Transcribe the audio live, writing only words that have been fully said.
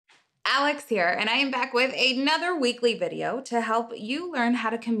Alex here, and I am back with another weekly video to help you learn how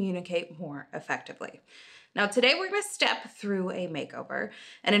to communicate more effectively. Now, today we're going to step through a makeover,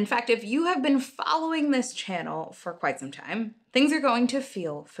 and in fact, if you have been following this channel for quite some time, things are going to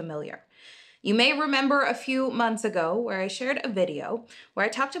feel familiar. You may remember a few months ago where I shared a video where I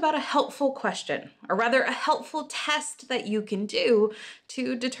talked about a helpful question, or rather a helpful test that you can do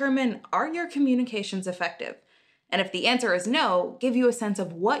to determine, are your communications effective? And if the answer is no, give you a sense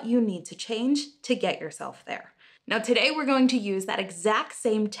of what you need to change to get yourself there. Now today we're going to use that exact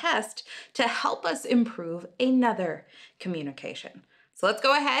same test to help us improve another communication. So let's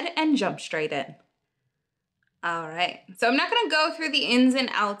go ahead and jump straight in. All right, so I'm not going to go through the ins and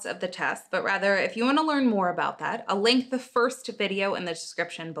outs of the test, but rather if you want to learn more about that, I'll link the first video in the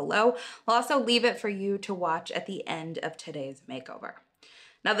description below. I'll also leave it for you to watch at the end of today's makeover.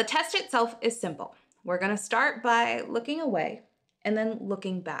 Now the test itself is simple. We're going to start by looking away and then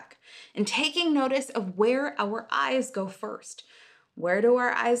looking back and taking notice of where our eyes go first. Where do our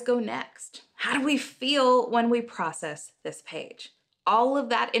eyes go next? How do we feel when we process this page? All of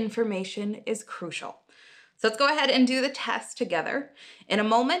that information is crucial. So let's go ahead and do the test together. In a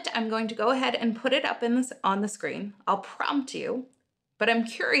moment, I'm going to go ahead and put it up on the screen. I'll prompt you, but I'm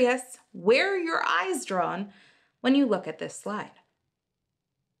curious, where are your eyes drawn when you look at this slide?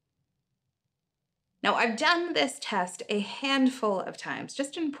 Now, I've done this test a handful of times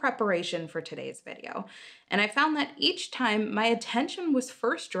just in preparation for today's video, and I found that each time my attention was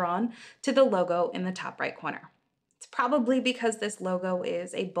first drawn to the logo in the top right corner. It's probably because this logo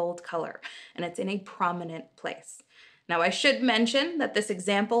is a bold color and it's in a prominent place. Now, I should mention that this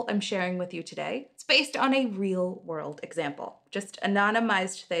example I'm sharing with you today, it's based on a real world example, just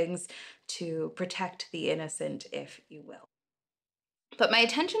anonymized things to protect the innocent, if you will. But my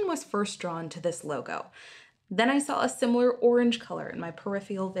attention was first drawn to this logo. Then I saw a similar orange color in my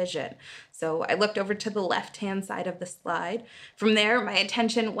peripheral vision. So I looked over to the left-hand side of the slide. From there, my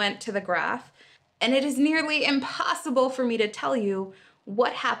attention went to the graph, and it is nearly impossible for me to tell you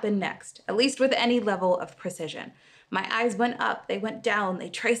what happened next, at least with any level of precision. My eyes went up, they went down, they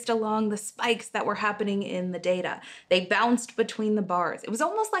traced along the spikes that were happening in the data. They bounced between the bars. It was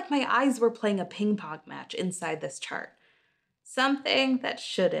almost like my eyes were playing a ping pong match inside this chart. Something that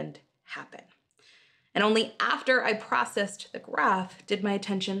shouldn't happen. And only after I processed the graph did my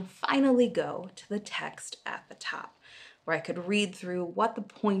attention finally go to the text at the top, where I could read through what the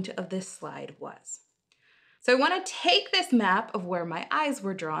point of this slide was. So I want to take this map of where my eyes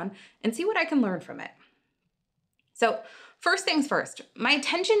were drawn and see what I can learn from it. So first things first, my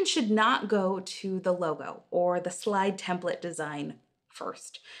attention should not go to the logo or the slide template design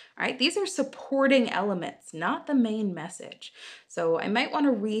first, all right? These are supporting elements, not the main message. So I might want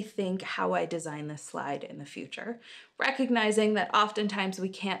to rethink how I design this slide in the future, recognizing that oftentimes we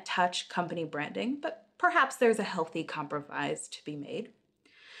can't touch company branding, but perhaps there's a healthy compromise to be made.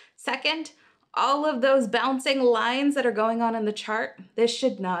 Second, all of those bouncing lines that are going on in the chart, this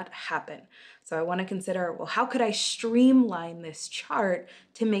should not happen. So I want to consider, well, how could I streamline this chart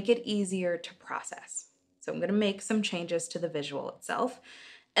to make it easier to process? So I'm going to make some changes to the visual itself.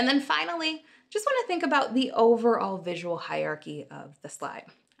 And then finally, just want to think about the overall visual hierarchy of the slide.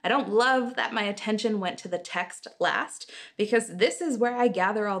 I don't love that my attention went to the text last because this is where I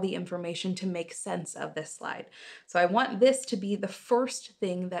gather all the information to make sense of this slide. So I want this to be the first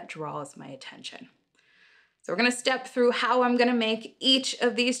thing that draws my attention. So we're going to step through how I'm going to make each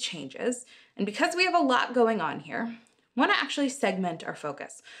of these changes. And because we have a lot going on here, I want to actually segment our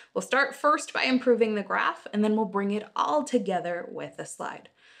focus. We'll start first by improving the graph, and then we'll bring it all together with the slide.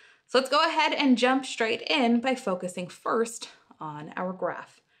 So let's go ahead and jump straight in by focusing first on our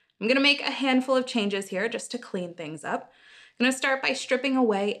graph. I'm going to make a handful of changes here just to clean things up. I'm going to start by stripping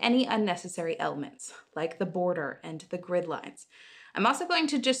away any unnecessary elements, like the border and the grid lines. I'm also going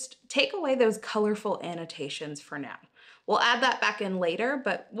to just take away those colorful annotations for now. We'll add that back in later,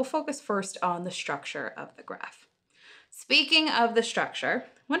 but we'll focus first on the structure of the graph. Speaking of the structure,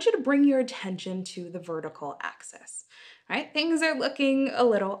 I want you to bring your attention to the vertical axis. All right, things are looking a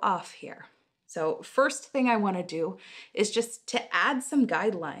little off here. So first thing I want to do is just to add some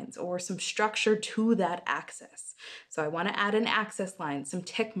guidelines or some structure to that axis. So I want to add an axis line, some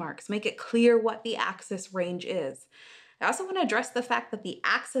tick marks, make it clear what the axis range is. I also want to address the fact that the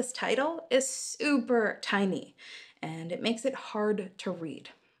axis title is super tiny and it makes it hard to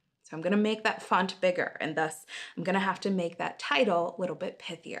read. So I'm going to make that font bigger, and thus I'm going to have to make that title a little bit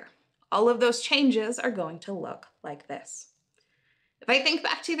pithier. All of those changes are going to look like this. If I think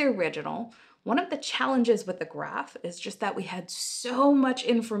back to the original, one of the challenges with the graph is just that we had so much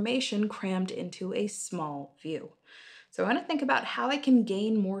information crammed into a small view. So I want to think about how I can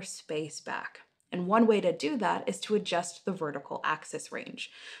gain more space back. And one way to do that is to adjust the vertical axis range.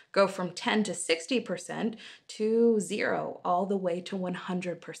 Go from 10 to 60% to 0 all the way to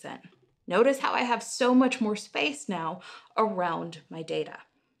 100%. Notice how I have so much more space now around my data.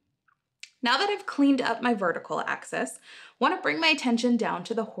 Now that I've cleaned up my vertical axis, I want to bring my attention down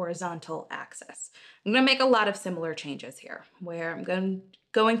to the horizontal axis. I'm going to make a lot of similar changes here, where I'm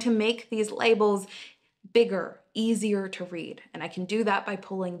going to make these labels bigger, easier to read. And I can do that by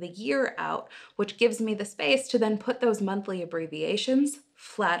pulling the year out, which gives me the space to then put those monthly abbreviations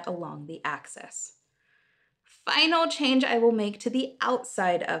flat along the axis. Final change I will make to the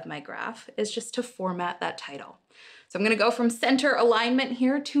outside of my graph is just to format that title. So I'm going to go from center alignment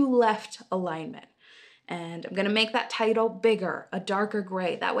here to left alignment. And I'm going to make that title bigger, a darker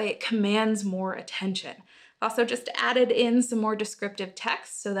gray. That way it commands more attention. Also just added in some more descriptive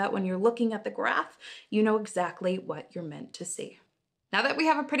text so that when you're looking at the graph, you know exactly what you're meant to see. Now that we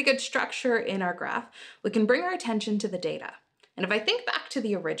have a pretty good structure in our graph, we can bring our attention to the data. And if I think back to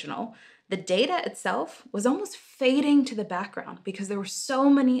the original, the data itself was almost fading to the background because there were so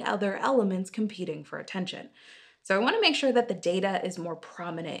many other elements competing for attention. So I want to make sure that the data is more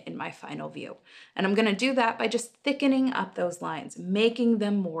prominent in my final view. And I'm going to do that by just thickening up those lines, making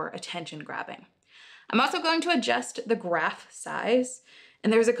them more attention-grabbing. I'm also going to adjust the graph size,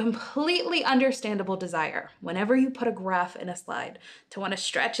 and there's a completely understandable desire whenever you put a graph in a slide to want to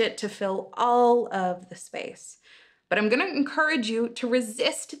stretch it to fill all of the space. But I'm going to encourage you to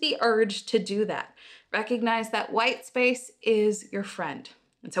resist the urge to do that. Recognize that white space is your friend.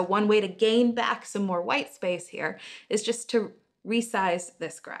 And so one way to gain back some more white space here is just to resize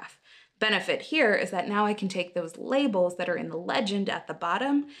this graph. Benefit here is that now I can take those labels that are in the legend at the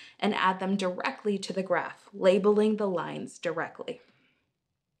bottom and add them directly to the graph, labeling the lines directly.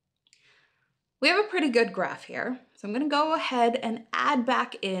 We have a pretty good graph here, so I'm going to go ahead and add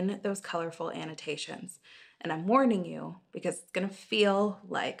back in those colorful annotations. And I'm warning you because it's going to feel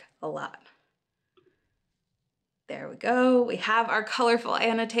like a lot. There we go. We have our colorful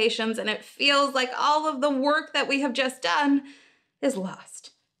annotations, and it feels like all of the work that we have just done is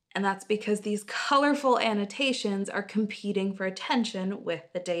lost. And that's because these colorful annotations are competing for attention with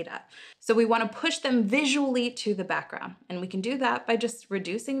the data. So we want to push them visually to the background. And we can do that by just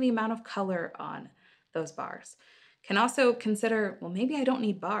reducing the amount of color on those bars. Can also consider, well, maybe I don't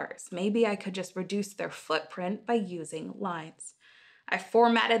need bars. Maybe I could just reduce their footprint by using lines. I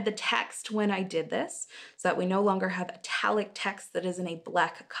formatted the text when I did this so that we no longer have italic text that is in a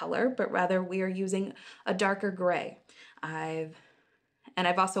black color, but rather we are using a darker gray. I've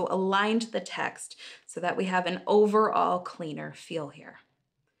also aligned the text so that we have an overall cleaner feel here.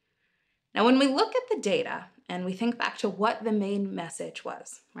 Now, when we look at the data and we think back to what the main message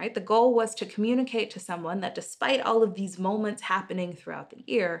was, right? The goal was to communicate to someone that despite all of these moments happening throughout the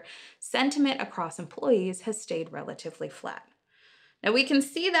year, sentiment across employees has stayed relatively flat. Now we can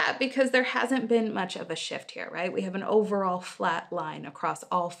see that because there hasn't been much of a shift here, right? We have an overall flat line across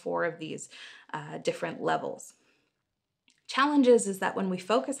all four of these different levels. Challenge is that when we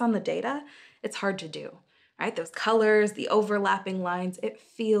focus on the data, it's hard to do, right? Those colors, the overlapping lines, it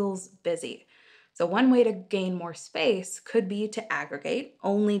feels busy. So one way to gain more space could be to aggregate,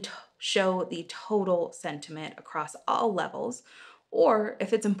 only show the total sentiment across all levels. Or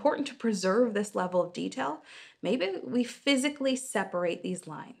if it's important to preserve this level of detail, maybe we physically separate these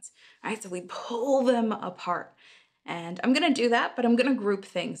lines, right? So we pull them apart. And I'm going to do that, but I'm going to group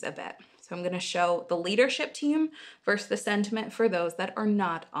things a bit. So I'm going to show the leadership team versus the sentiment for those that are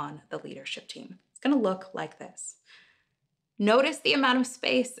not on the leadership team. It's going to look like this. Notice the amount of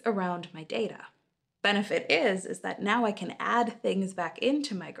space around my data. Benefit is that now I can add things back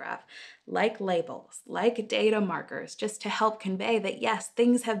into my graph, like labels, like data markers, just to help convey that yes,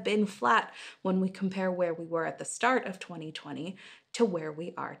 things have been flat when we compare where we were at the start of 2020 to where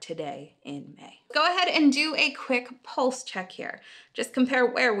we are today in May. Go ahead and do a quick pulse check here. Just compare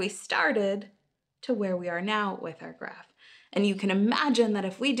where we started to where we are now with our graph. And you can imagine that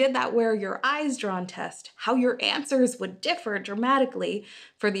if we did that where your eyes drawn test, how your answers would differ dramatically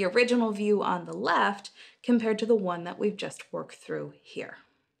for the original view on the left compared to the one that we've just worked through here.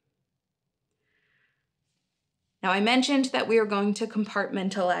 Now I mentioned that we are going to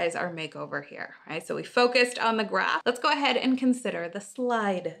compartmentalize our makeover here, right? So we focused on the graph. Let's go ahead and consider the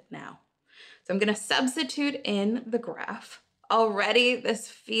slide now. So I'm going to substitute in the graph. Already this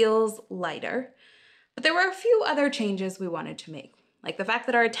feels lighter. But there were a few other changes we wanted to make, like the fact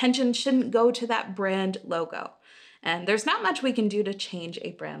that our attention shouldn't go to that brand logo. And there's not much we can do to change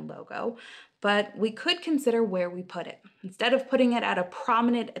a brand logo, but we could consider where we put it. Instead of putting it at a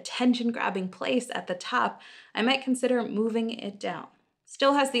prominent attention-grabbing place at the top, I might consider moving it down.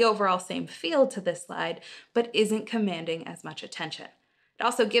 Still has the overall same feel to this slide, but isn't commanding as much attention. It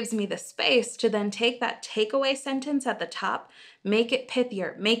also gives me the space to then take that takeaway sentence at the top, make it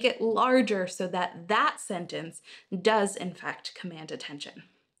pithier, make it larger so that that sentence does in fact command attention.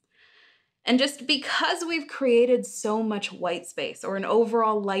 And just because we've created so much white space or an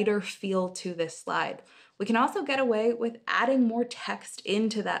overall lighter feel to this slide, we can also get away with adding more text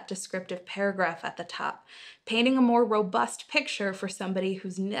into that descriptive paragraph at the top, painting a more robust picture for somebody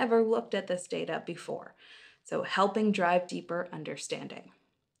who's never looked at this data before. So helping drive deeper understanding.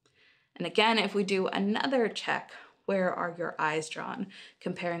 And again, if we do another check, where are your eyes drawn?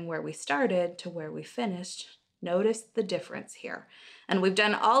 Comparing where we started to where we finished, notice the difference here. And we've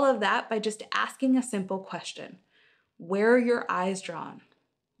done all of that by just asking a simple question. Where are your eyes drawn?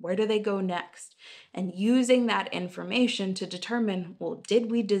 Where do they go next? And using that information to determine, well,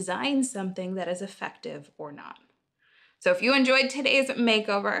 did we design something that is effective or not? So if you enjoyed today's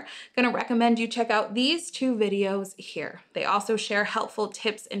makeover, I'm going to recommend you check out these 2 videos here. They also share helpful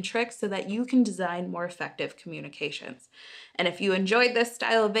tips and tricks so that you can design more effective communications. And if you enjoyed this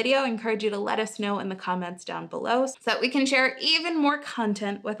style of video, I encourage you to let us know in the comments down below so that we can share even more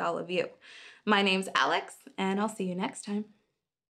content with all of you. My name's Alex, and I'll see you next time.